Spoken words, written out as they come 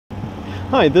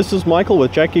Hi, this is Michael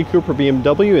with Jackie Cooper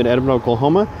BMW in Edmond,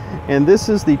 Oklahoma, and this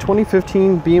is the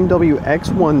 2015 BMW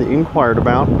X1 that you inquired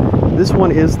about. This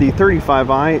one is the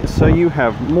 35i, so you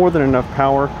have more than enough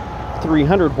power,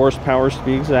 300 horsepower to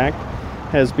be exact.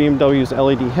 Has BMW's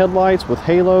LED headlights with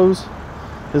halos.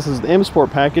 This is the M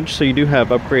Sport package, so you do have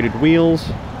upgraded wheels.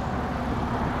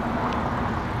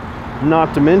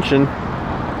 Not to mention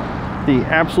the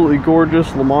absolutely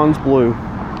gorgeous Le Mans blue.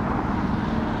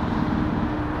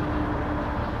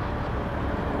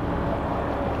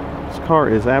 This car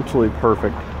is absolutely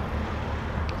perfect.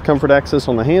 Comfort access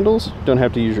on the handles, don't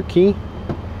have to use your key.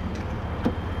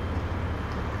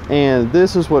 And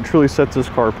this is what truly sets this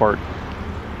car apart.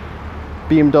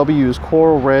 BMW's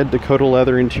coral red Dakota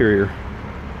leather interior.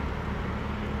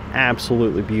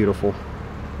 Absolutely beautiful.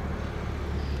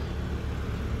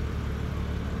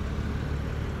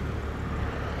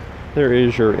 There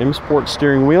is your M Sport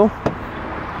steering wheel.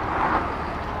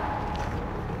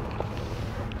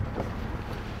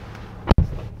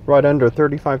 Right under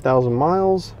 35,000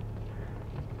 miles.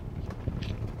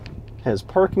 Has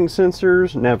parking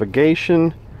sensors,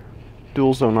 navigation,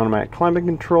 dual zone automatic climate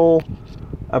control,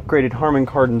 upgraded Harman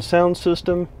Kardon sound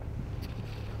system,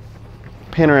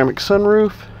 panoramic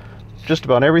sunroof, just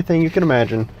about everything you can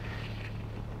imagine.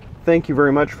 Thank you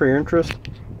very much for your interest.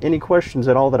 Any questions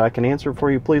at all that I can answer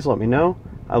for you, please let me know.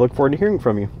 I look forward to hearing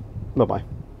from you. Bye-bye.